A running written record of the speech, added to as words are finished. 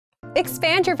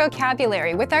Expand your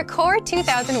vocabulary with our Core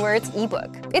 2000 Words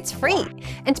ebook. It's free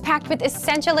and packed with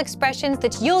essential expressions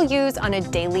that you'll use on a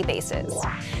daily basis.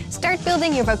 Start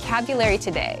building your vocabulary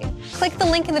today. Click the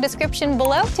link in the description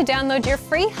below to download your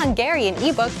free Hungarian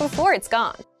ebook before it's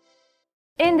gone.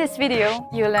 In this video,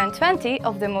 you'll learn 20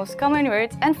 of the most common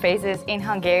words and phrases in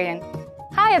Hungarian.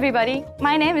 Hi everybody,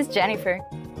 my name is Jennifer.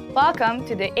 Welcome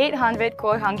to the 800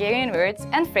 Core Hungarian Words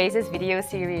and Phrases video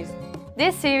series.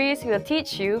 This series will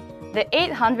teach you the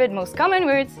 800 most common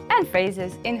words and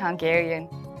phrases in Hungarian.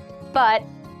 But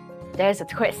there's a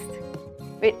twist.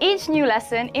 With each new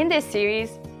lesson in this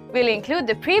series, we'll include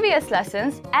the previous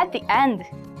lessons at the end.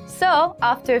 So,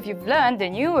 after you've learned the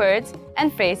new words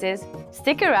and phrases,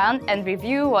 stick around and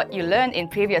review what you learned in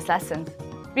previous lessons.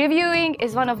 Reviewing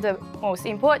is one of the most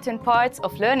important parts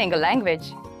of learning a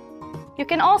language. You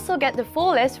can also get the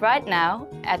full list right now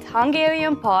at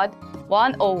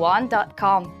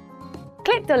HungarianPod101.com.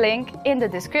 Click the link in the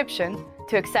description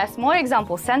to access more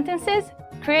example sentences,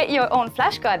 create your own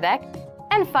flashcard deck,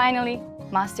 and finally,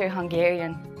 master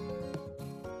Hungarian.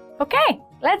 Okay,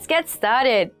 let's get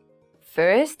started.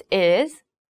 First is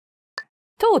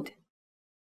tud.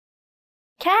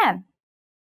 Can.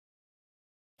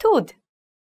 Tud.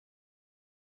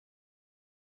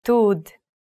 Tud.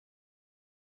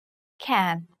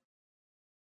 Can.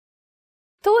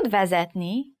 Tud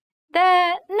vezetni,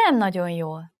 de nem nagyon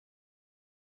jól.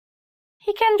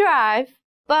 He can drive,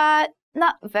 but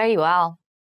not very well.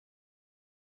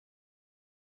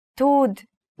 Tud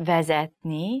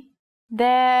vezetni,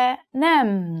 de nem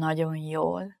nagyon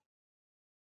jól.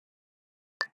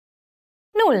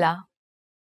 Nulla.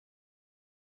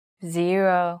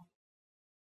 Zero.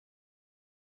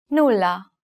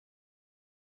 Nulla.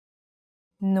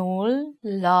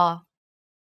 Nulla.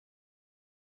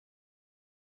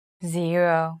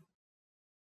 Zero.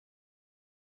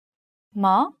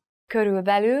 Ma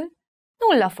körülbelül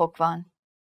 0 fok van.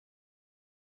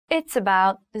 It's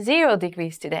about 0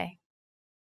 degrees today.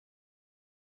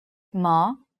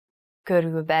 Ma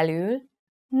körülbelül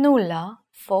 0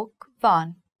 fok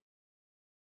van.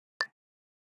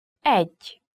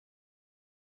 1.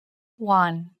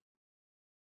 One.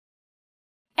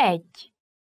 1.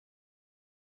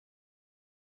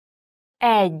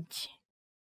 1.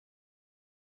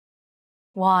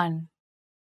 One.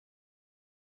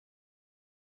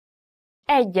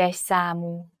 Egyes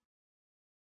számú.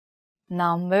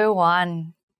 Number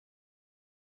one.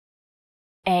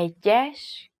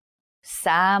 Egyes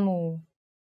számú.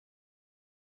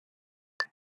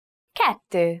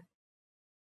 2.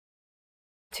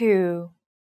 2.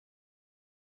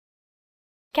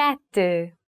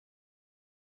 2.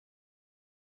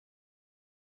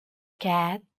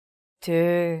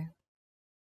 2.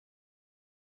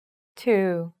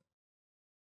 2.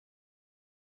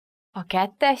 A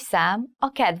kettes szám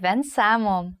a kedvenc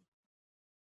számom.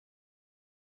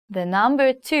 The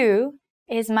number 2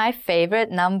 is my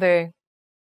favorite number.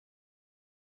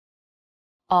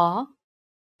 A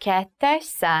kettes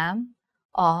szám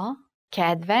a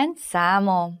kedvenc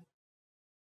számom.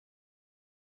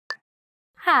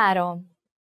 3.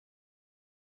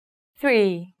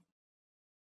 3.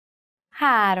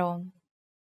 3.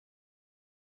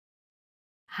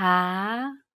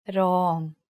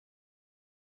 3.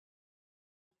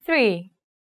 3.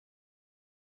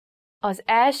 Az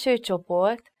első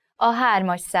csoport a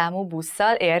 3-as számú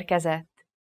busszal érkezett.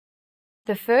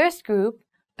 The first group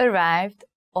arrived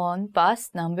on bus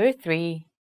number 3.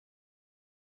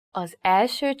 Az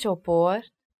első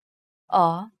csoport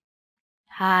a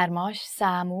 3-as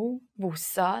számú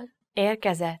busszal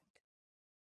érkezett.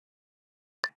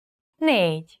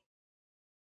 4.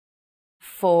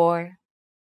 4.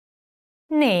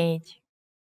 4.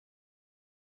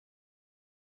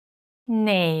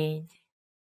 4.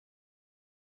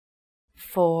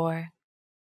 4.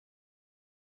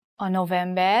 A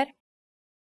november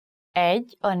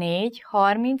 1 a 4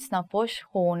 30 napos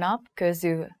hónap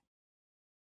közül.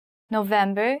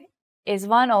 November is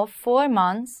one of 4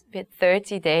 months with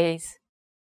 30 days.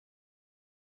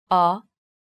 A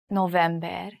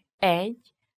november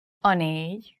 1 a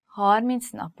 4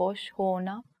 30 napos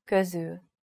hónap közül.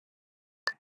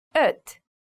 5.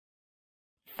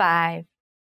 5.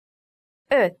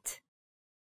 5.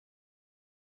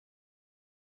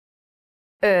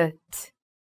 5.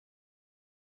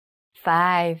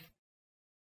 5.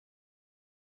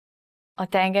 A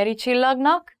tengeri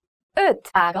csillagnak 5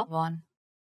 ága van.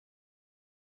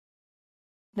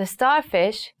 The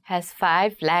starfish has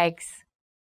 5 legs.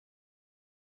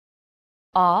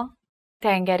 A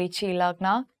tengeri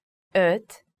csillagnak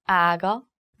 5 ága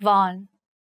van.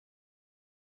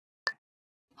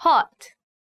 6.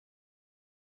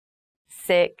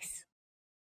 6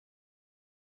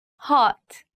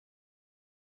 6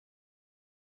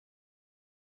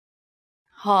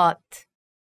 6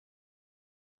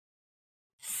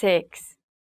 6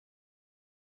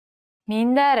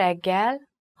 Minden reggel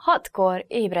 6-kor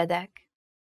ébredek.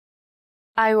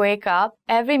 I wake up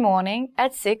every morning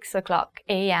at 6 o'clock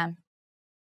a.m.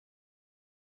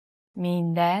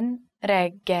 Minden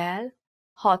reggel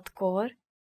 6-kor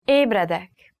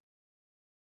ébredek.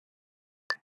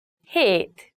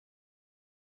 7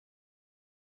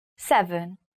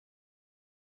 7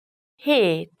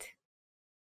 7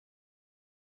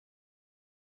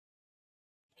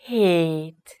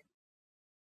 7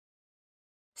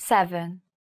 7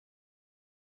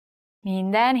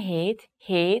 Minden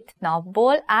hét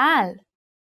napból áll.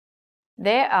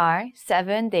 There are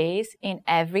 7 days in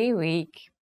every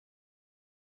week.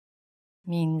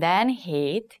 Minden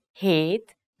hét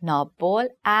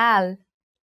napból áll.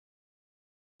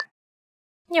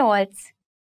 8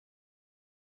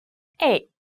 8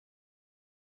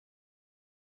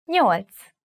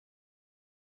 8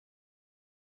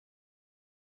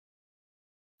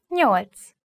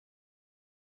 8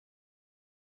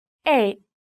 8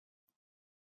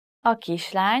 A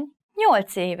kislány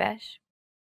 8 éves.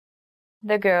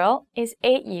 The girl is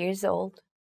 8 years old.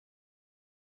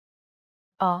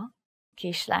 A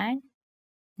kislány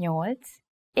 8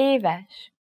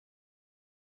 éves.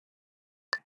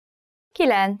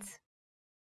 9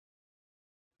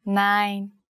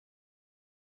 9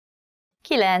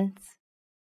 9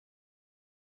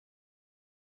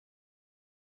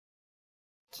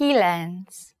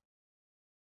 9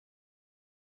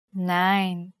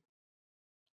 9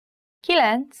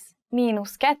 9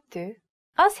 mínusz 2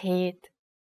 az 7.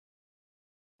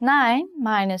 9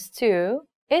 minus 2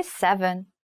 is 7.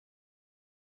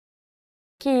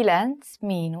 9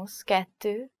 mínusz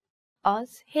 2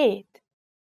 az 7.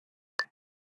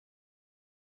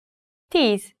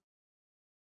 10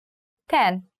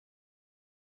 10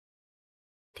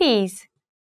 10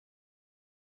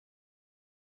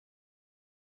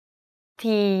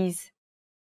 10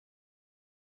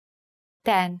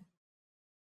 10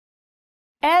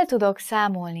 El tudok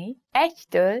számolni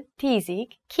 1-től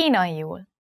 10-ig kínaiul.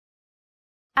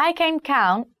 I can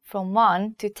count from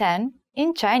 1 to 10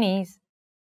 in Chinese.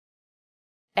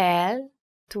 El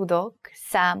tudok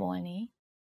számolni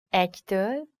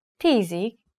 1-től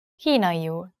 10-ig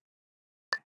kínaiul.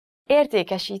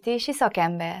 Értékesítési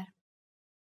szakember.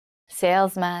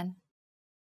 Salesman.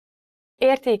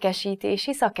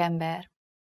 Értékesítési szakember.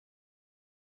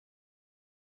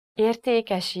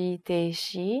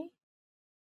 Értékesítési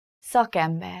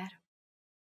szakember.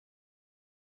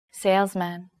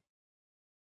 Salesman.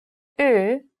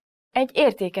 Ő egy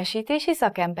értékesítési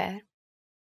szakember.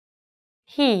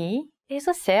 He is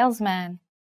a salesman.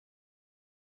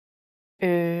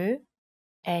 Ő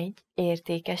egy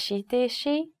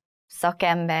értékesítési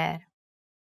szakember.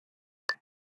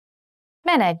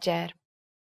 Menedzser.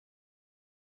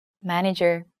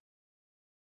 Manager.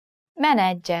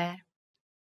 Menedzser.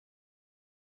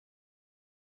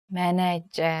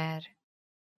 Menedzser.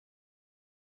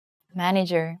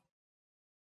 Manager.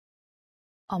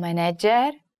 A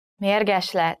menedzser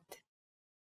mérges lett.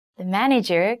 The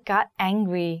manager got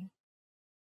angry.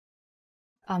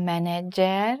 A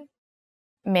menedzser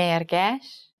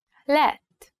mérges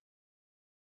lett.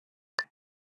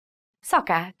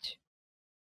 Szakács.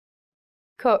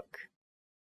 Cook.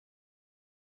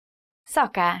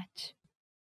 Szakács.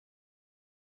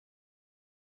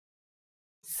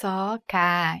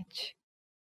 Szakács.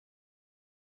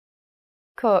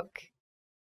 Cook.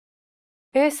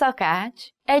 Ő szakács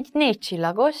egy 4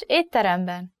 csillagos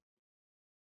étteremben.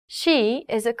 She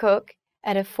is a cook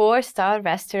at a 4-star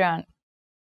restaurant.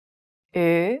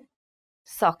 Ő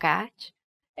szakács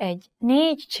egy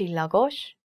 4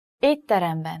 csillagos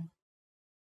étteremben.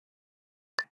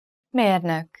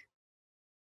 Mérnök.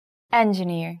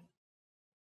 Engineer.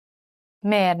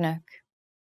 Mérnök.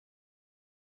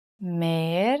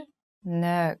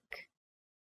 Mérnök.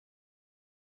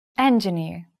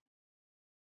 Engineer.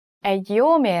 Egy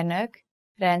jó mérnök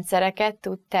rendszereket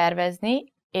tud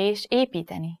tervezni és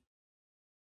építeni.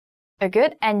 A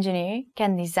good engineer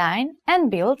can design and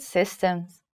build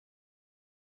systems.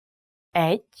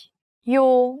 Egy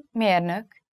jó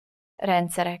mérnök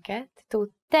rendszereket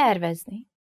tud tervezni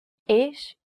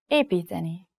és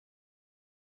építeni.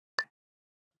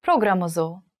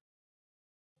 Programozó.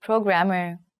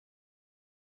 Programmer.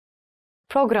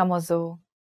 Programozó.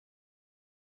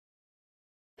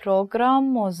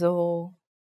 Programozó.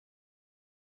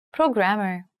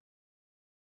 Programmer.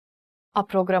 A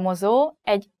programozó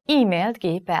egy e-mailt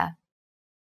gépel.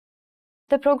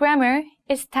 The programmer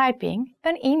is typing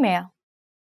an email.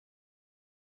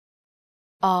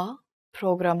 A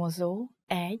programozó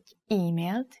egy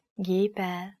e-mailt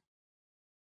gépel.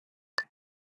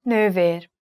 Nővér.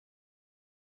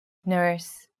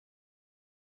 Nurse.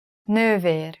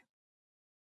 Nővér.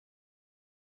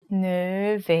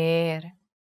 Nővér.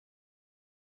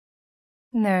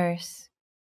 Nurse.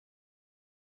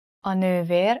 A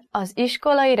nővér az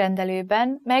iskolai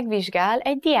rendelőben megvizsgál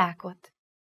egy diákot.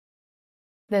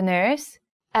 The nurse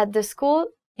at the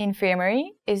school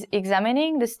infirmary is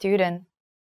examining the student.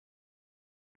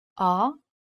 A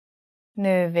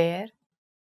nővér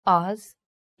az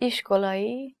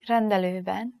iskolai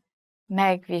rendelőben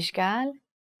megvizsgál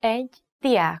egy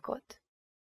diákot.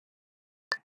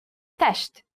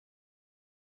 Test.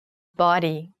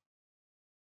 Body.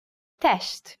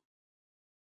 Test.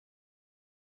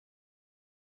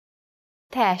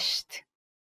 Test.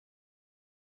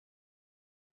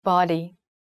 Body.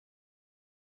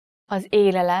 Az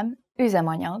élelem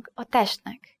üzemanyag a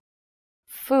testnek.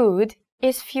 Food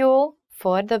is fuel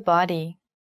for the body.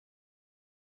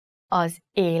 Az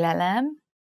élelem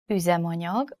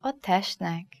üzemanyag a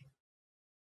testnek.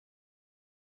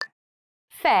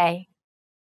 Fej.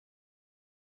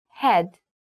 Head.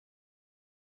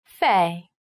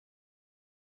 Fej.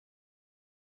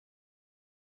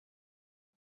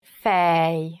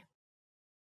 Fej.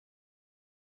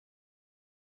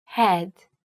 Head.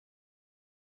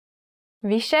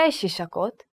 Viselj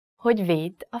sisakot, hogy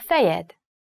védd a fejed.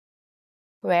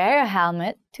 Wear a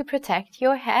helmet to protect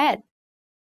your head.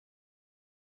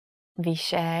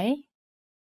 Viselj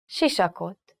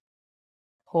sisakot,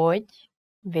 hogy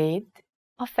védd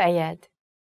a fejed.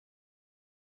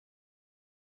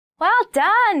 Well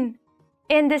done!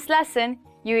 In this lesson,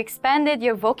 you expanded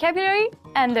your vocabulary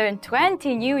and learned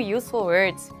 20 new useful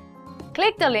words.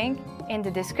 Click the link in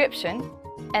the description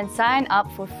and sign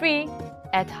up for free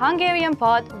at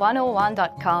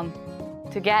hungarianpod101.com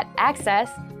to get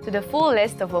access to the full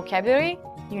list of vocabulary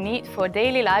you need for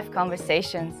daily life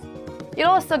conversations. You'll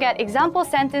also get example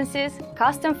sentences,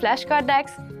 custom flashcard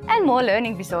decks, and more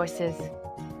learning resources.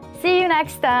 See you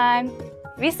next time!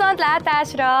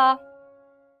 Viszontlátásra!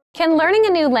 Can learning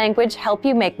a new language help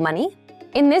you make money?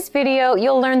 In this video,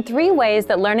 you'll learn 3 ways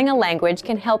that learning a language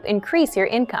can help increase your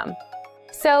income.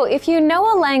 So, if you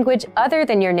know a language other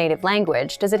than your native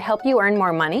language, does it help you earn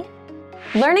more money?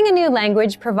 Learning a new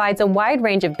language provides a wide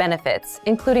range of benefits,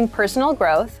 including personal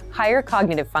growth, higher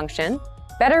cognitive function,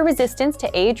 better resistance to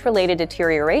age-related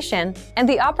deterioration, and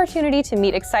the opportunity to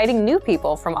meet exciting new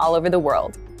people from all over the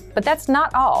world. But that's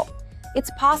not all.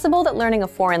 It's possible that learning a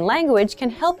foreign language can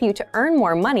help you to earn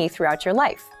more money throughout your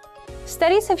life.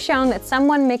 Studies have shown that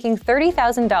someone making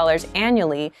 $30,000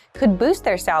 annually could boost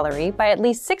their salary by at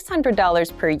least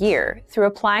 $600 per year through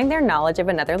applying their knowledge of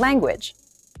another language.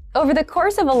 Over the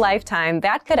course of a lifetime,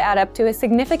 that could add up to a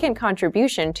significant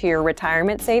contribution to your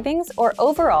retirement savings or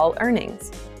overall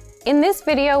earnings. In this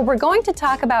video, we're going to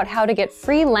talk about how to get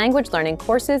free language learning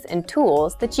courses and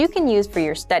tools that you can use for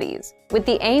your studies, with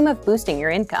the aim of boosting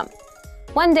your income.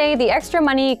 One day, the extra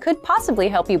money could possibly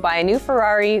help you buy a new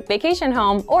Ferrari, vacation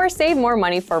home, or save more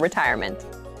money for retirement.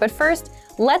 But first,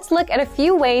 let's look at a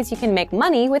few ways you can make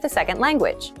money with a second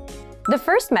language. The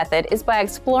first method is by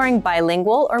exploring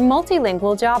bilingual or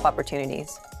multilingual job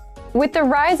opportunities. With the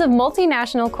rise of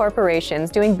multinational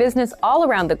corporations doing business all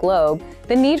around the globe,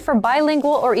 the need for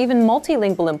bilingual or even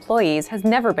multilingual employees has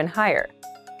never been higher.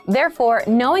 Therefore,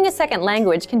 knowing a second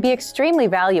language can be extremely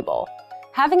valuable.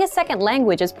 Having a second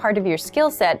language as part of your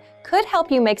skill set could help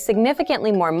you make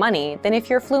significantly more money than if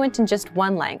you're fluent in just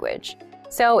one language.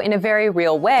 So, in a very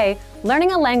real way,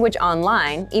 learning a language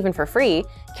online, even for free,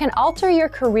 can alter your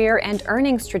career and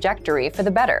earnings trajectory for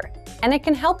the better, and it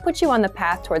can help put you on the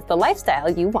path towards the lifestyle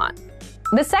you want.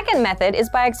 The second method is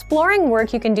by exploring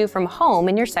work you can do from home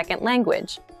in your second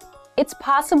language. It's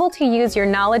possible to use your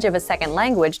knowledge of a second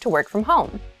language to work from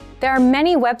home. There are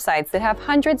many websites that have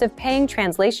hundreds of paying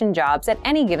translation jobs at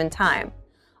any given time.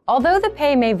 Although the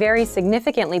pay may vary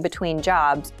significantly between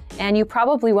jobs, and you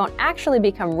probably won't actually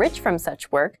become rich from such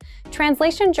work,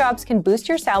 translation jobs can boost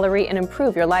your salary and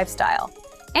improve your lifestyle.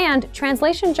 And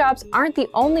translation jobs aren't the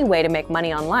only way to make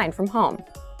money online from home.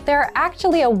 There are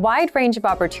actually a wide range of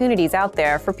opportunities out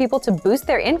there for people to boost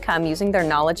their income using their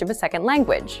knowledge of a second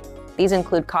language. These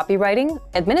include copywriting,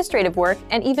 administrative work,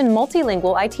 and even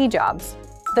multilingual IT jobs.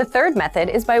 The third method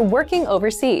is by working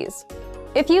overseas.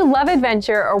 If you love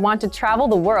adventure or want to travel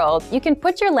the world, you can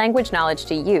put your language knowledge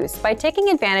to use by taking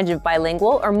advantage of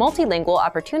bilingual or multilingual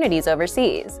opportunities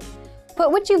overseas.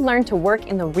 Put what you've learned to work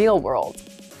in the real world.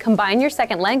 Combine your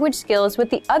second language skills with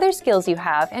the other skills you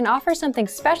have and offer something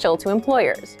special to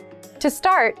employers. To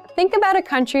start, think about a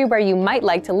country where you might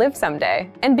like to live someday,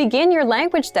 and begin your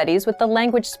language studies with the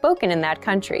language spoken in that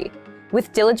country.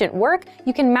 With diligent work,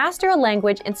 you can master a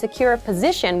language and secure a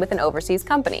position with an overseas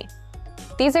company.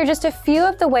 These are just a few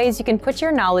of the ways you can put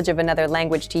your knowledge of another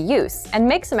language to use and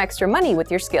make some extra money with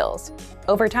your skills.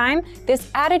 Over time, this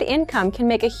added income can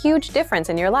make a huge difference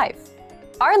in your life.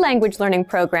 Our language learning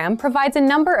program provides a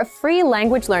number of free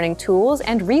language learning tools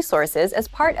and resources as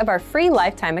part of our free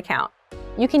lifetime account.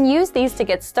 You can use these to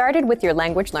get started with your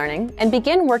language learning and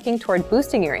begin working toward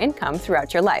boosting your income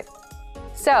throughout your life.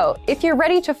 So, if you're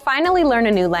ready to finally learn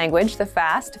a new language the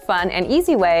fast, fun, and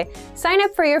easy way, sign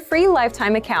up for your free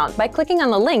lifetime account by clicking on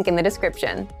the link in the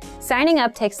description. Signing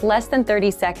up takes less than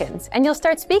 30 seconds, and you'll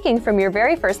start speaking from your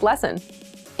very first lesson.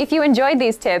 If you enjoyed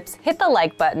these tips, hit the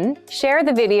like button, share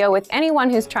the video with anyone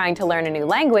who's trying to learn a new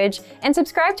language, and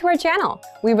subscribe to our channel.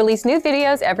 We release new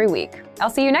videos every week. I'll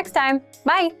see you next time.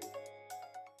 Bye!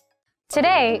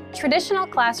 Today, traditional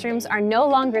classrooms are no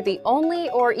longer the only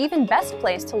or even best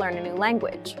place to learn a new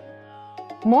language.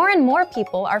 More and more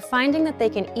people are finding that they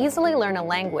can easily learn a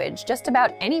language just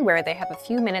about anywhere they have a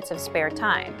few minutes of spare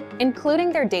time,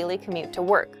 including their daily commute to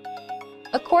work.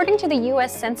 According to the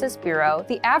US Census Bureau,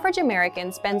 the average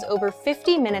American spends over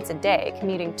 50 minutes a day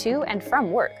commuting to and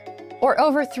from work, or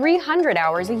over 300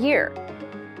 hours a year.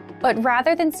 But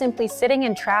rather than simply sitting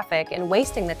in traffic and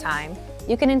wasting the time,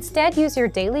 you can instead use your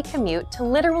daily commute to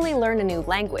literally learn a new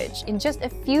language in just a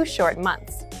few short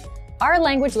months. Our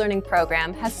language learning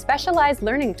program has specialized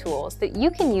learning tools that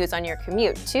you can use on your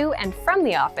commute to and from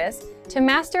the office to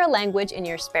master a language in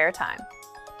your spare time.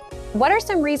 What are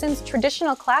some reasons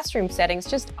traditional classroom settings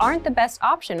just aren't the best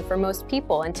option for most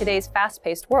people in today's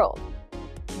fast-paced world?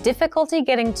 Difficulty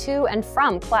getting to and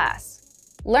from class.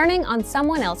 Learning on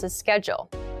someone else's schedule.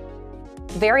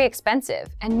 Very expensive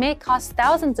and may cost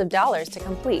thousands of dollars to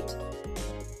complete.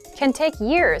 Can take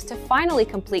years to finally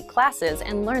complete classes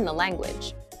and learn the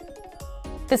language.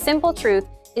 The simple truth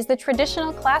is the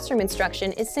traditional classroom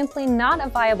instruction is simply not a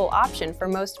viable option for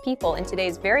most people in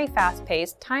today's very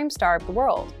fast-paced, time-starved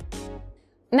world.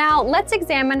 Now, let's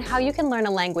examine how you can learn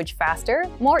a language faster,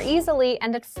 more easily,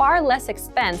 and at far less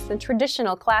expense than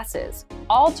traditional classes,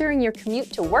 all during your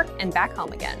commute to work and back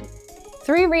home again.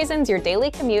 3 reasons your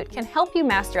daily commute can help you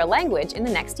master a language in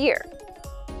the next year.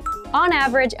 On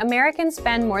average, Americans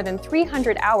spend more than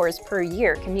 300 hours per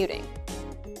year commuting.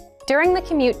 During the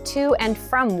commute to and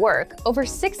from work, over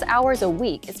 6 hours a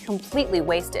week is completely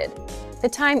wasted. The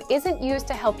time isn't used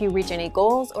to help you reach any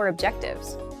goals or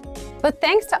objectives. But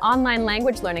thanks to online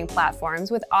language learning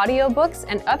platforms with audiobooks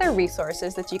and other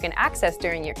resources that you can access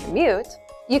during your commute,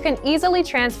 you can easily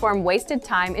transform wasted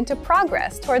time into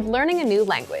progress toward learning a new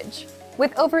language.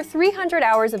 With over 300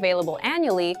 hours available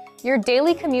annually, your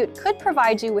daily commute could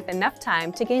provide you with enough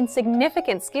time to gain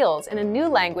significant skills in a new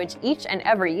language each and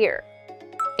every year.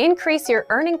 Increase your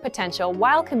earning potential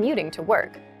while commuting to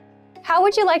work. How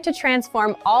would you like to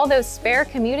transform all those spare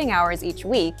commuting hours each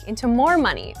week into more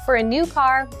money for a new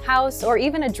car, house, or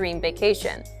even a dream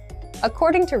vacation?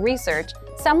 According to research,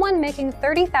 someone making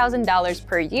 $30,000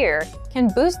 per year can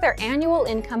boost their annual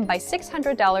income by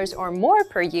 $600 or more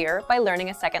per year by learning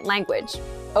a second language.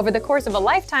 Over the course of a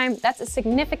lifetime, that's a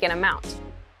significant amount.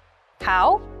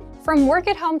 How? From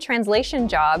work-at-home translation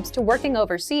jobs to working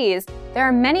overseas, there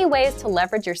are many ways to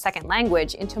leverage your second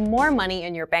language into more money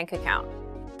in your bank account.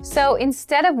 So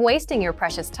instead of wasting your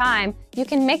precious time, you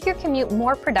can make your commute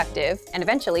more productive and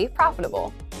eventually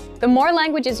profitable. The more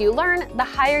languages you learn, the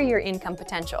higher your income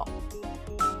potential.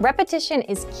 Repetition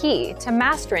is key to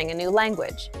mastering a new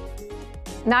language.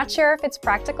 Not sure if it's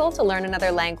practical to learn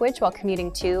another language while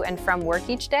commuting to and from work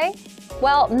each day?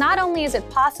 Well, not only is it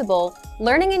possible,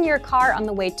 learning in your car on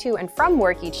the way to and from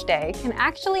work each day can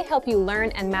actually help you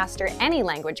learn and master any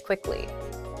language quickly.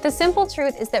 The simple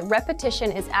truth is that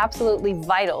repetition is absolutely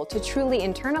vital to truly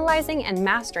internalizing and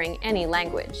mastering any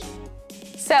language.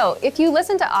 So, if you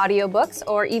listen to audiobooks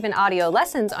or even audio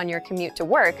lessons on your commute to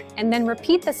work, and then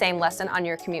repeat the same lesson on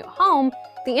your commute home,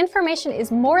 the information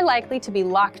is more likely to be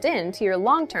locked into your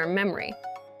long-term memory.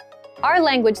 Our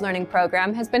language learning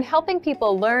program has been helping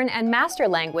people learn and master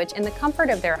language in the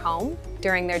comfort of their home,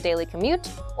 during their daily commute,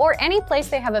 or any place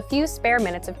they have a few spare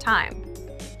minutes of time.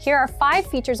 Here are 5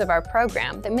 features of our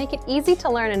program that make it easy to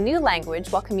learn a new language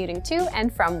while commuting to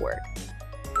and from work.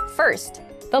 First,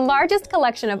 the largest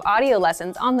collection of audio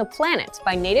lessons on the planet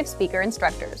by native speaker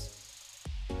instructors.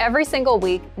 Every single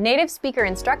week, native speaker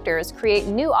instructors create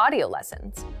new audio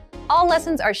lessons. All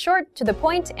lessons are short, to the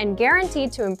point, and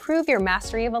guaranteed to improve your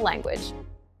mastery of a language.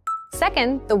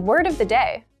 Second, the word of the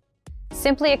day.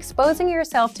 Simply exposing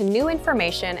yourself to new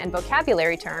information and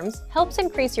vocabulary terms helps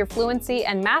increase your fluency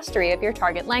and mastery of your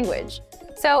target language.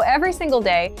 So every single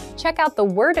day, check out the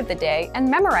word of the day and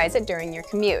memorize it during your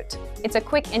commute. It's a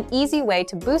quick and easy way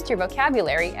to boost your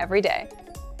vocabulary every day.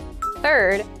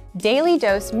 Third, daily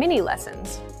dose mini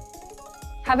lessons.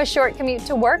 Have a short commute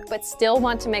to work but still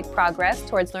want to make progress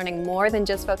towards learning more than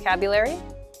just vocabulary?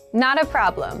 Not a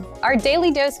problem. Our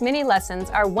daily dose mini lessons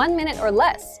are 1 minute or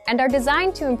less and are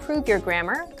designed to improve your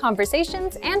grammar,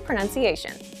 conversations, and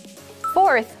pronunciation.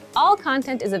 Fourth, all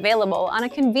content is available on a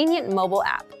convenient mobile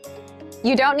app.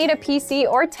 You don't need a PC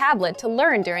or tablet to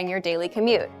learn during your daily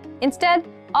commute. Instead,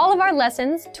 all of our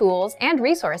lessons, tools, and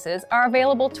resources are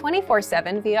available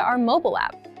 24/7 via our mobile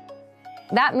app.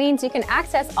 That means you can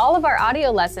access all of our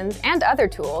audio lessons and other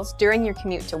tools during your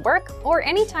commute to work or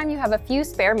anytime you have a few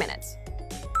spare minutes.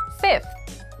 Fifth,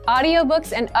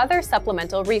 audiobooks and other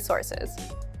supplemental resources.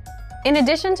 In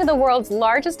addition to the world's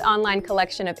largest online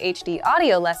collection of HD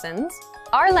audio lessons,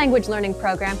 our language learning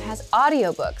program has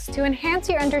audiobooks to enhance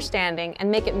your understanding and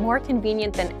make it more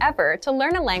convenient than ever to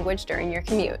learn a language during your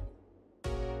commute.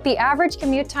 The average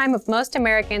commute time of most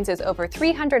Americans is over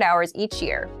 300 hours each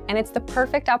year, and it's the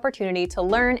perfect opportunity to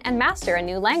learn and master a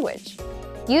new language.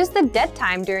 Use the dead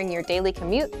time during your daily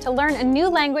commute to learn a new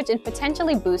language and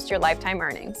potentially boost your lifetime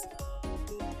earnings.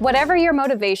 Whatever your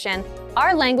motivation,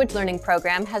 our language learning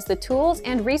program has the tools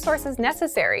and resources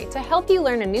necessary to help you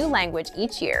learn a new language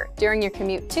each year during your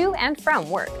commute to and from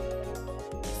work.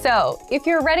 So, if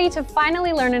you're ready to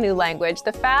finally learn a new language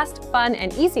the fast, fun,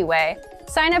 and easy way,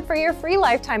 sign up for your free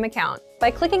lifetime account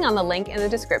by clicking on the link in the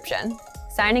description.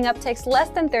 Signing up takes less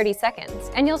than 30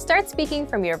 seconds, and you'll start speaking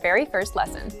from your very first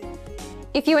lesson.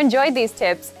 If you enjoyed these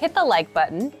tips, hit the like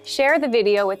button, share the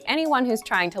video with anyone who's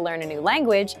trying to learn a new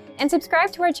language, and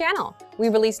subscribe to our channel. We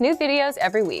release new videos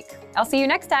every week. I'll see you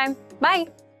next time. Bye!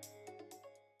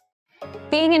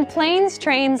 Being in planes,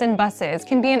 trains, and buses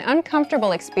can be an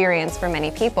uncomfortable experience for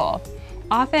many people.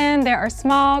 Often, there are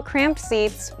small, cramped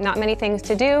seats, not many things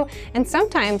to do, and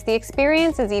sometimes the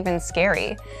experience is even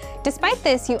scary. Despite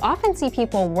this, you often see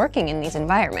people working in these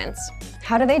environments.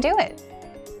 How do they do it?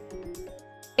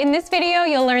 In this video,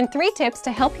 you'll learn 3 tips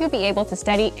to help you be able to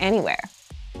study anywhere.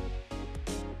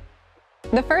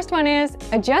 The first one is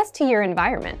adjust to your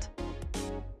environment.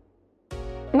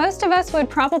 Most of us would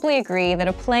probably agree that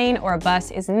a plane or a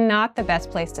bus is not the best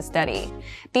place to study.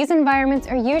 These environments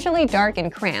are usually dark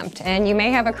and cramped, and you may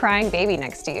have a crying baby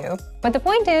next to you. But the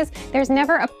point is, there's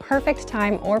never a perfect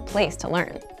time or place to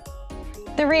learn.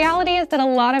 The reality is that a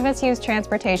lot of us use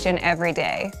transportation every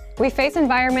day. We face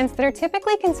environments that are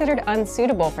typically considered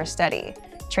unsuitable for study.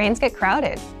 Trains get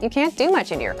crowded. You can't do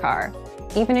much in your car.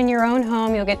 Even in your own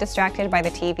home, you'll get distracted by the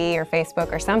TV or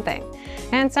Facebook or something.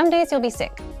 And some days you'll be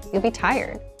sick. You'll be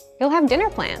tired. You'll have dinner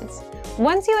plans.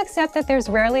 Once you accept that there's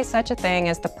rarely such a thing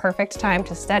as the perfect time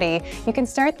to study, you can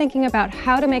start thinking about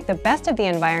how to make the best of the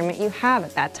environment you have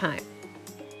at that time.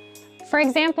 For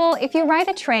example, if you ride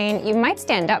a train, you might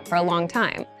stand up for a long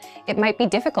time. It might be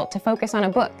difficult to focus on a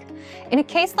book. In a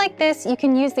case like this, you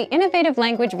can use the Innovative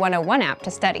Language 101 app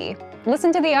to study,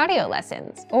 listen to the audio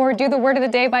lessons, or do the word of the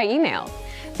day by email.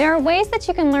 There are ways that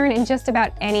you can learn in just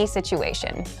about any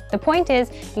situation. The point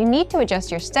is, you need to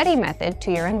adjust your study method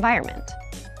to your environment.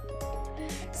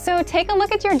 So take a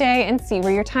look at your day and see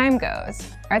where your time goes.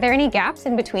 Are there any gaps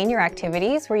in between your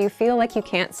activities where you feel like you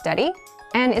can't study?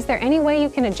 And is there any way you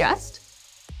can adjust?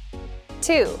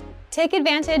 2. Take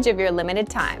advantage of your limited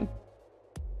time.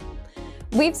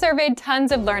 We've surveyed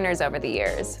tons of learners over the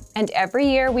years, and every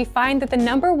year we find that the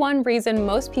 #1 reason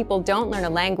most people don't learn a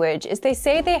language is they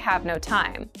say they have no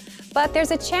time. But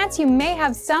there's a chance you may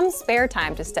have some spare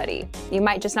time to study. You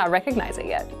might just not recognize it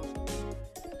yet.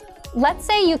 Let's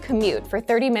say you commute for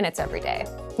 30 minutes every day.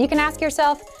 You can ask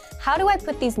yourself, how do I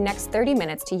put these next 30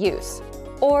 minutes to use?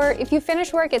 Or if you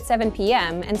finish work at 7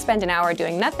 p.m. and spend an hour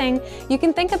doing nothing, you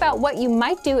can think about what you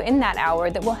might do in that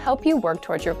hour that will help you work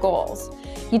towards your goals.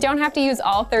 You don't have to use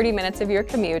all 30 minutes of your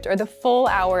commute or the full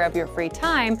hour of your free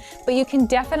time, but you can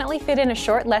definitely fit in a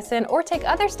short lesson or take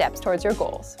other steps towards your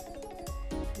goals.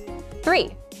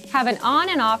 3. Have an on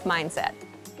and off mindset.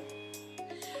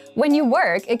 When you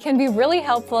work, it can be really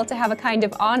helpful to have a kind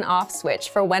of on-off switch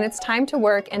for when it's time to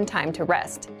work and time to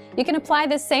rest. You can apply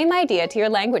the same idea to your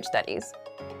language studies.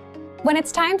 When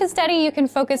it's time to study, you can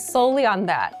focus solely on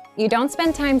that. You don't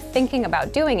spend time thinking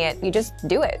about doing it, you just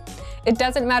do it. It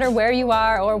doesn't matter where you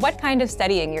are or what kind of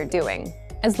studying you're doing,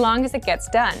 as long as it gets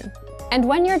done. And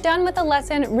when you're done with a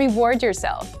lesson, reward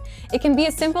yourself. It can be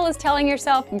as simple as telling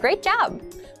yourself, "Great job."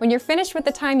 When you're finished with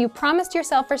the time you promised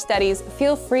yourself for studies,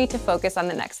 feel free to focus on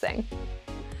the next thing.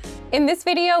 In this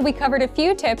video, we covered a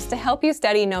few tips to help you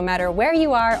study no matter where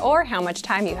you are or how much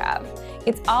time you have.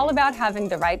 It's all about having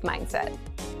the right mindset.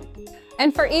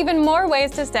 And for even more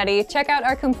ways to study, check out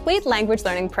our complete language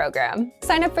learning program.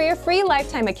 Sign up for your free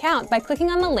lifetime account by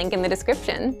clicking on the link in the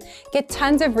description. Get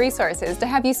tons of resources to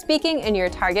have you speaking in your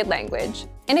target language.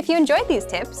 And if you enjoyed these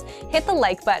tips, hit the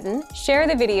like button, share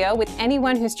the video with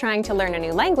anyone who's trying to learn a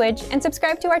new language, and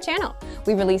subscribe to our channel.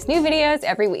 We release new videos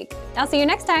every week. I'll see you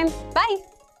next time. Bye!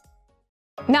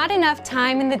 Not enough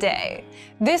time in the day.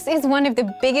 This is one of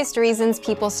the biggest reasons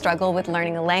people struggle with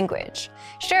learning a language.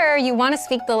 Sure, you want to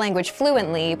speak the language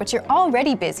fluently, but you're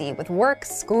already busy with work,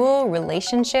 school,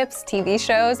 relationships, TV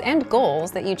shows, and goals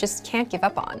that you just can't give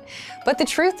up on. But the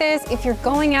truth is, if you're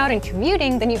going out and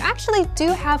commuting, then you actually do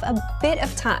have a bit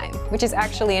of time, which is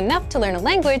actually enough to learn a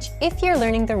language if you're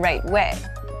learning the right way.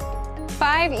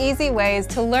 5 easy ways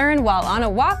to learn while on a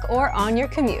walk or on your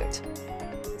commute.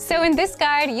 So in this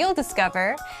guide, you'll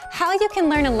discover how you can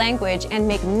learn a language and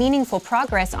make meaningful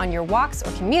progress on your walks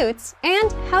or commutes,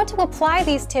 and how to apply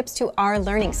these tips to our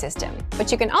learning system.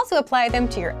 But you can also apply them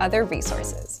to your other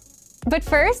resources. But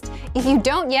first, if you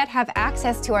don't yet have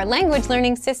access to our language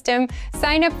learning system,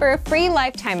 sign up for a free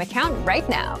lifetime account right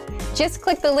now. Just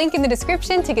click the link in the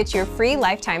description to get your free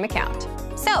lifetime account.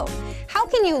 So, how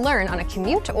can you learn on a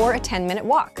commute or a 10-minute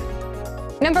walk?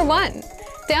 Number 1.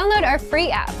 Download our free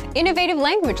app, Innovative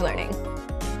Language Learning.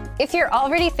 If you're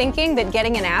already thinking that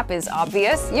getting an app is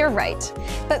obvious, you're right.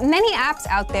 But many apps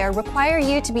out there require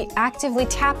you to be actively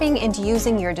tapping and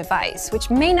using your device, which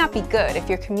may not be good if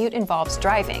your commute involves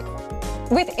driving.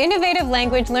 With Innovative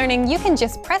Language Learning, you can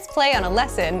just press play on a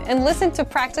lesson and listen to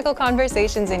practical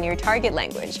conversations in your target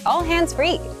language, all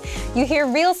hands-free. You hear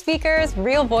real speakers,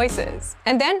 real voices.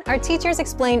 And then our teachers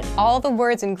explain all the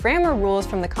words and grammar rules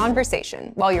from the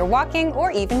conversation while you're walking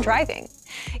or even driving.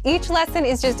 Each lesson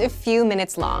is just a few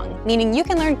minutes long, meaning you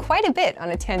can learn quite a bit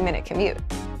on a 10-minute commute.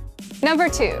 Number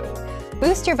 2.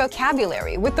 Boost your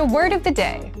vocabulary with the word of the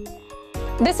day.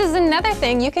 This is another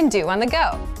thing you can do on the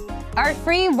go. Our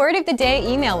free Word of the Day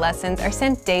email lessons are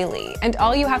sent daily, and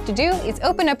all you have to do is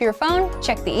open up your phone,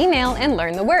 check the email, and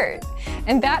learn the word.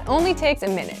 And that only takes a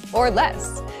minute, or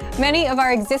less. Many of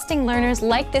our existing learners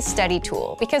like this study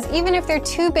tool because even if they're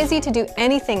too busy to do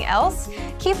anything else,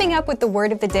 keeping up with the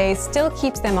Word of the Day still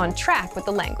keeps them on track with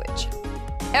the language.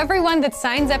 Everyone that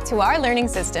signs up to our learning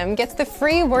system gets the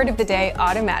free Word of the Day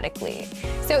automatically.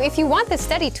 So if you want this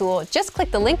study tool, just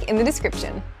click the link in the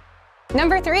description.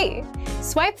 Number 3.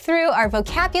 Swipe through our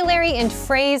vocabulary and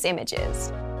phrase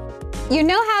images. You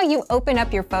know how you open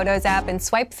up your Photos app and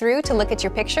swipe through to look at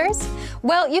your pictures?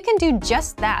 Well, you can do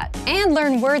just that and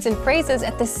learn words and phrases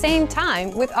at the same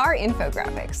time with our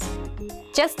infographics.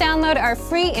 Just download our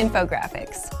free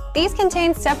infographics. These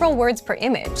contain several words per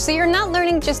image, so you're not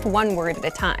learning just one word at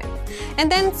a time. And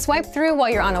then swipe through while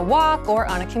you're on a walk or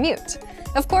on a commute.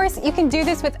 Of course, you can do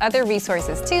this with other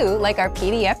resources too, like our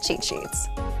PDF cheat sheets.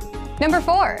 Number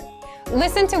 4.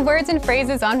 Listen to words and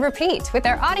phrases on repeat with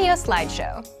our audio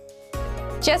slideshow.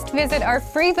 Just visit our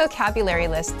free vocabulary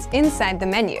lists inside the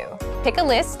menu. Pick a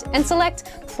list and select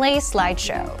Play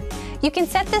Slideshow. You can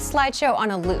set this slideshow on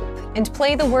a loop and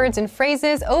play the words and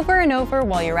phrases over and over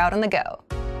while you're out on the go.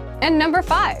 And number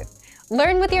 5.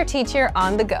 Learn with your teacher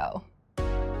on the go.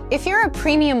 If you're a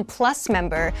Premium Plus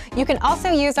member, you can also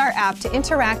use our app to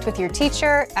interact with your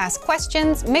teacher, ask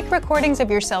questions, make recordings of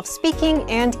yourself speaking,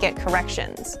 and get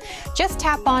corrections. Just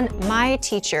tap on My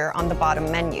Teacher on the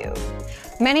bottom menu.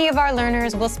 Many of our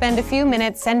learners will spend a few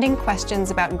minutes sending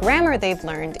questions about grammar they've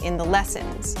learned in the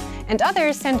lessons, and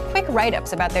others send quick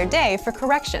write-ups about their day for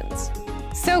corrections.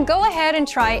 So go ahead and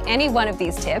try any one of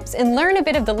these tips and learn a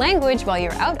bit of the language while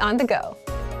you're out on the go.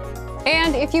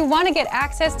 And if you want to get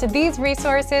access to these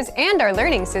resources and our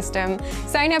learning system,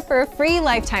 sign up for a free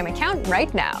lifetime account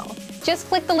right now. Just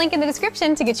click the link in the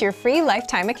description to get your free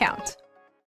lifetime account.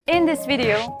 In this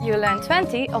video, you'll learn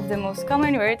 20 of the most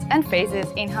common words and phrases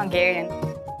in Hungarian.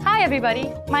 Hi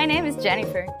everybody, my name is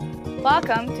Jennifer.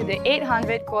 Welcome to the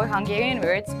 800 Core Hungarian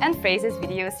Words and Phrases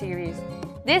video series.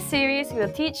 This series will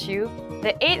teach you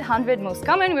the 800 most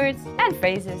common words and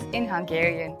phrases in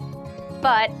Hungarian.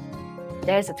 But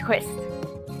there's a twist.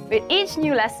 With each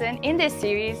new lesson in this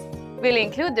series, we'll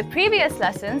include the previous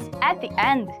lessons at the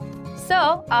end.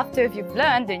 So, after you've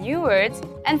learned the new words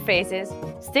and phrases,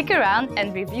 stick around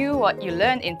and review what you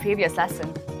learned in previous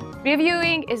lessons.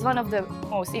 Reviewing is one of the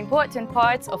most important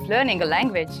parts of learning a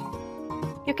language.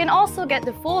 You can also get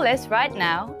the full list right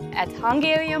now at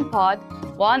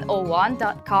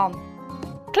HungarianPod101.com.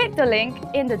 Click the link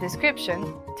in the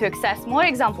description to access more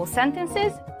example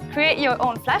sentences, create your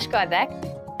own flashcard deck,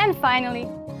 and finally,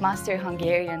 master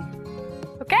Hungarian.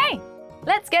 Okay,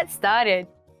 let's get started.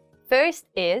 First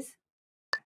is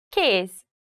kéz,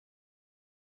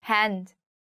 hand,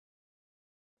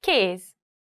 kéz,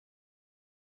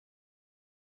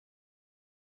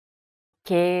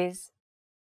 kéz,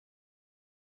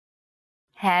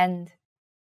 hand.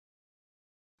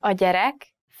 A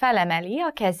gyerek felemeli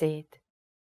a kezét.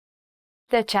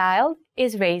 The child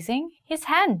is raising his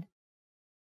hand.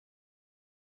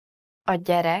 A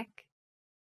gyerek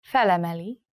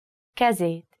felemeli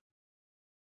kezét.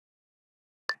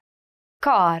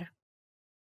 Kar,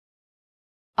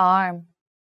 arm,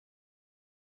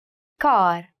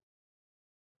 kar,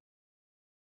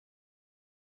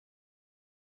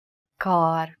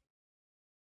 kar,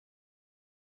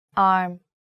 arm.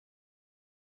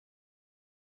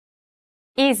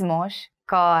 Izmos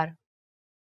kar,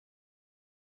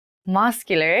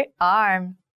 muscular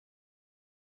arm.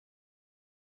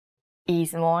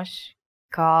 Izmos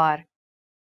kar.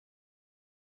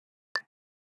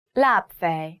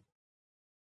 Lábfej,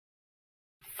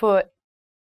 foot,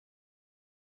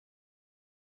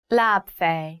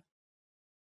 lábfej,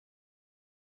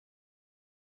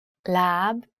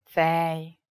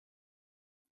 lábfej,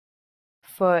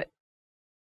 foot.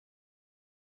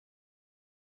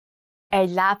 Egy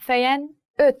lábfejen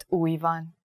 5 ujj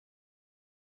van.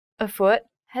 A foot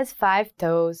has 5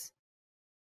 toes.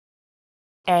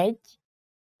 Egy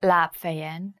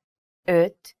lábfejen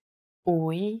 5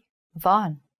 ujj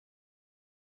van.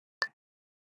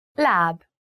 Láb,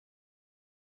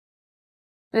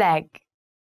 leg,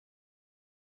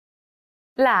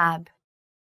 láb,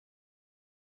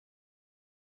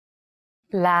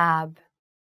 láb,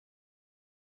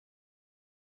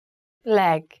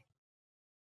 leg.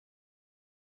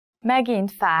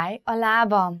 Megint fáj a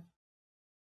lábam.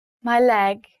 My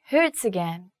leg hurts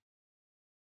again.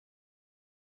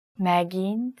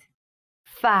 Megint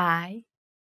fáj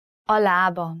a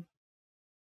lábam.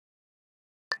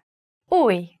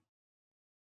 Ujj,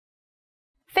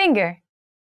 finger,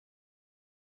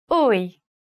 ujj,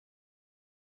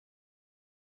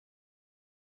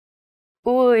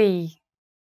 ujj,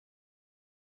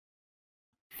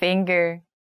 finger.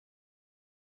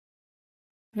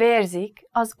 Vérzik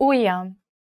az ujjam.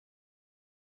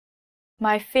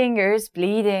 My finger's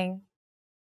bleeding.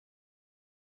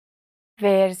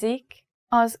 Vérzik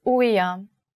az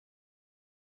ujjam.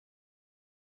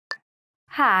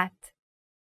 Hát,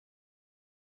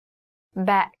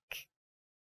 back,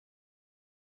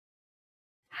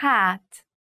 hát,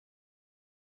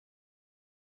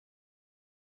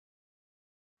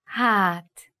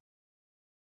 hát,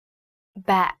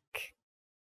 back.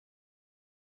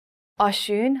 A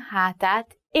sün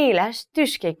hátát éles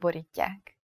tüskék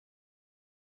borítják.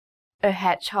 A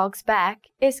hedgehog's back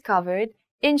is covered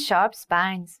in sharp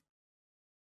spines.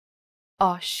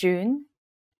 A sün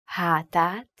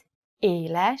hátát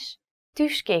éles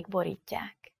tüskék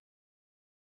borítják.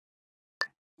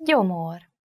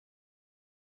 Gyomor,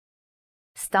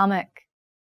 stomach,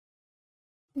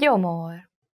 gyomor,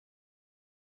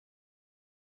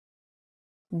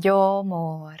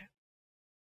 gyomor,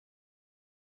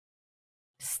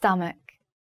 stomach.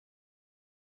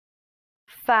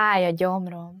 Fáj a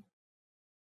gyomrom.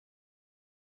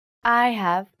 I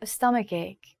have a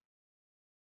stomachache.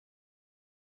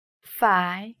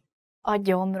 Fáj a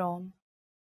gyomrom.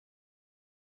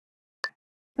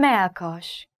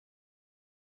 Mellkas,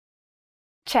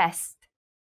 chest,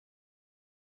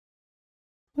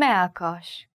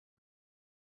 mellkas,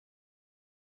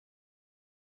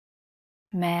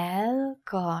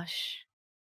 mellkas,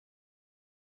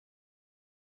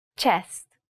 chest,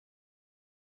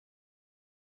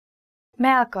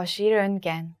 mellkasi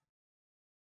röntgen,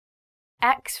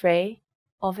 X-ray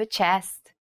of a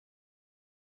chest,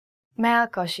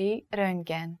 mellkasi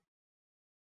röntgen.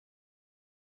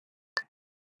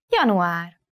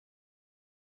 Január,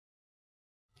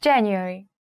 January,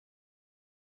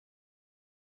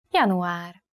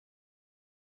 január,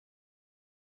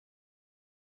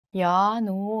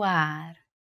 január,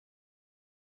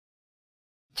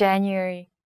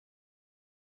 January.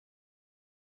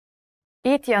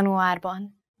 Itt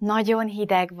januárban nagyon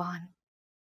hideg van.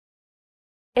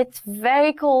 It's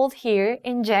very cold here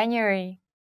in January.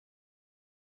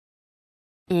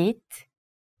 Itt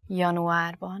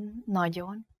januárban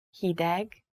nagyon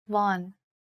hideg van.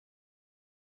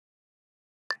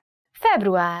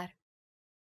 Február,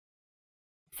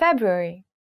 February,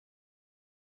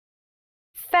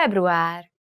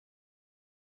 február,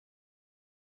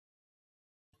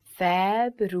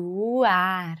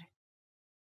 február,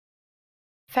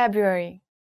 February.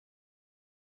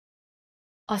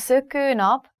 A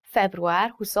szökőnap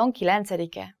február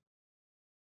 29-e.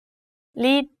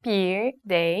 Leap Year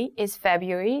Day is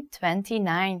February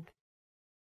 29th.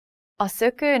 A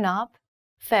szökőnap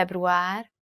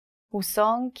február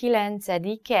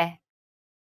 29-e.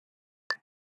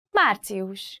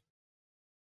 Március.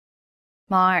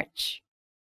 March.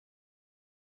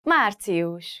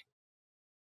 Március.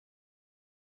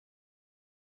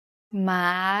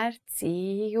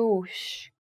 Március.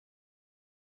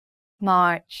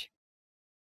 March.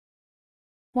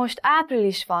 Most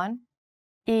április van,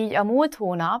 így a múlt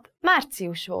hónap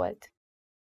március volt.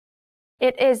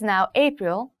 It is now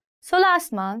April, so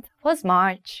last month was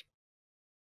March.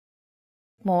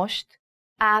 Most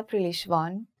április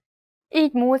van,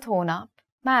 így múlt hónap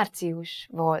március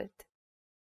volt.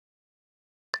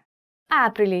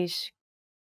 Április.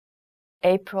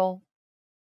 April.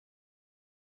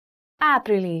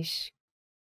 Április.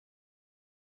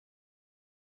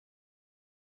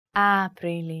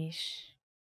 Április.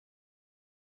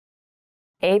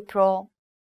 April.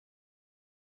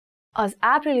 Az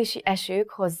áprilisi esők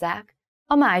hozzák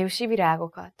a májusi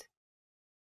virágokat.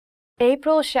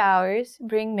 April showers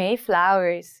bring May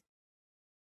flowers.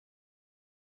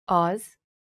 Az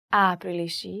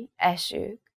áprilisi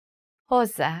esők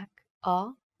hozzák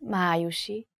a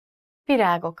májusi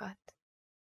virágokat.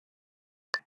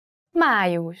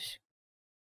 Május.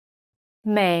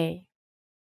 May.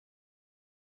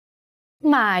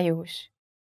 Május.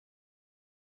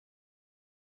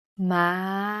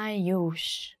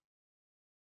 Május.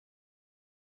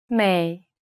 May.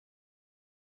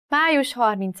 Május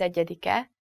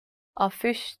 31-e a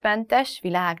füstmentes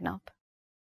világnap.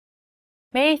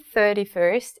 May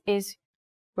 31st is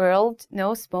World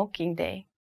No Smoking Day.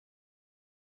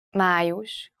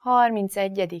 Május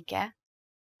 31-e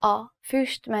a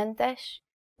füstmentes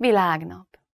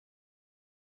világnap.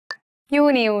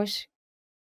 Június.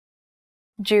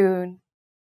 June.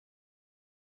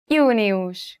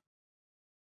 Június.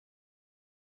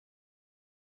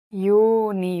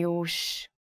 Június.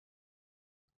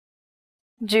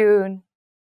 June.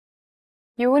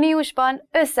 Júniusban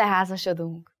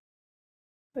összeházasodunk.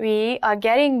 We are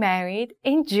getting married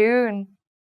in June.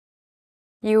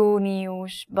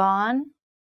 Júniusban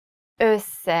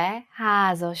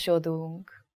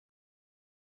összeházasodunk.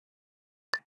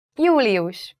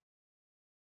 Július.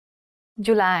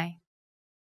 July.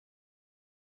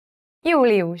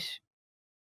 Július.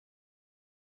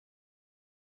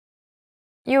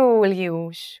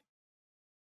 Július.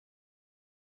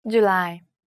 July.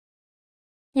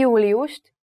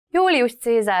 Júliust Július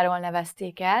Cézárról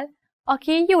nevezték el,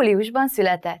 aki júliusban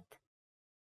született.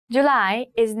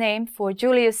 July is named for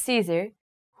Julius Caesar,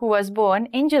 who was born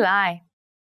in July.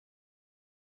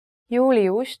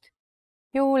 Júliust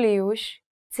Július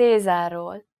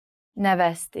Cézárról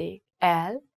nevezték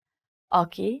el,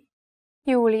 aki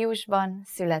júliusban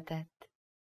született.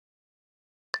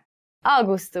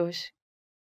 Augusztus.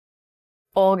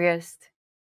 August.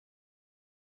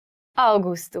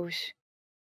 Augusztus.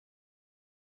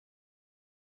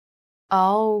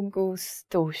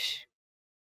 Augusztus.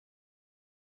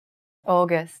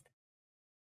 August.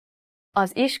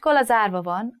 Az iskola zárva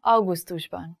van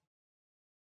augusztusban.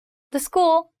 The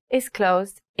school is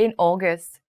closed in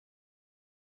August.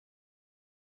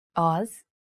 Az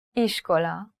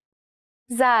iskola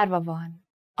zárva van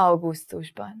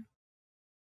augusztusban.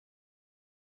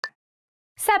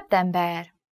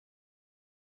 Szeptember.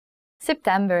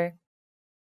 September.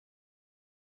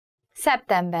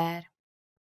 Szeptember.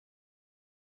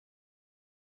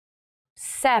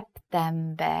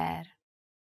 Szeptember.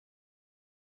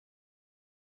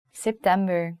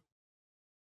 September.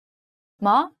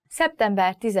 Ma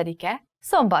szeptember 10-e,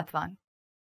 szombat van.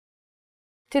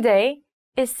 Today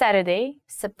is Saturday,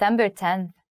 September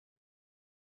 10th.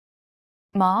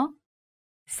 Ma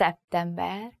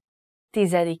szeptember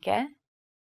 10-e,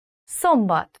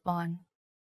 szombat van.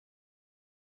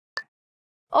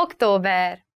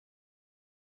 Október.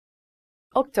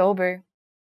 October.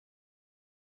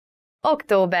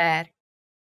 Október.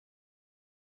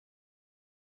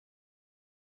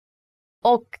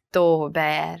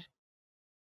 Október.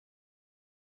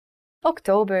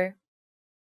 Október.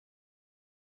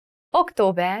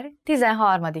 Október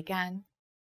 13-án.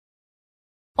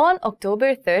 On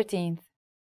October 13th.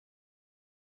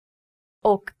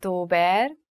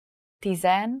 Október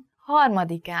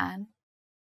 13-án.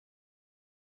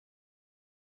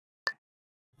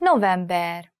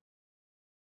 November.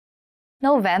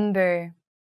 November.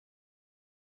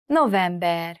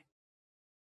 November.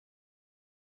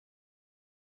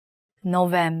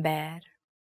 November.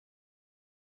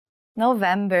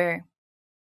 November.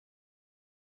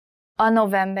 A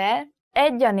november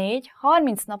 1 a 4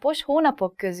 30 napos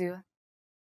hónapok közül.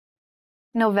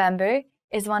 November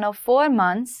is one of 4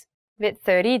 months with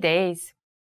 30 days.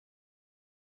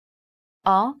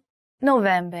 A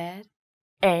november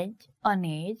a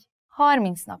 4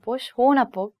 30 napos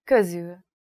hónapok közül.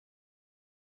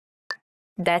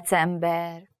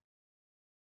 December,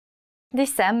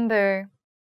 December,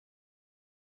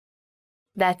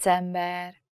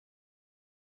 December,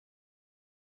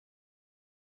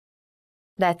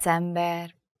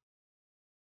 December,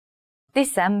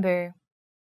 December.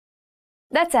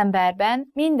 Decemberben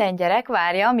minden gyerek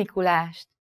várja a Mikulást.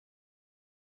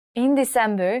 In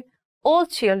December, all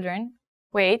children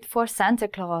wait for Santa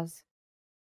Claus.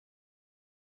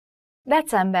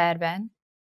 Decemberben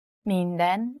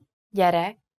minden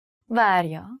gyerek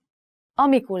várja a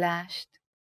Mikulást.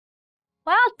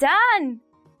 Well done!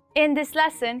 In this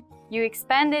lesson, you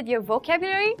expanded your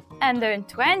vocabulary and learned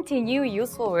 20 new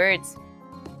useful words.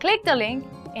 Click the link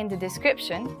in the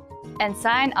description and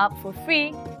sign up for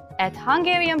free at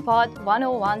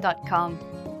HungarianPod101.com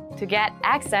to get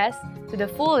access to the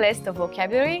full list of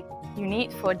vocabulary you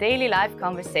need for daily life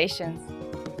conversations.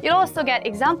 You'll also get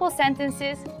example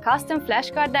sentences, custom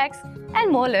flashcard decks,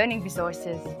 and more learning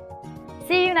resources.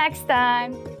 See you next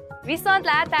time!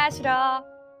 Viszontlátásra!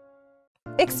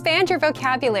 Expand your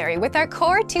vocabulary with our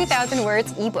Core 2000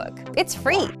 Words ebook. It's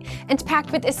free and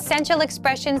packed with essential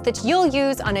expressions that you'll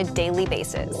use on a daily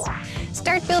basis.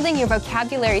 Start building your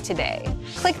vocabulary today.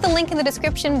 Click the link in the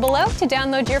description below to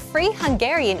download your free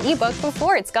Hungarian ebook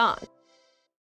before it's gone.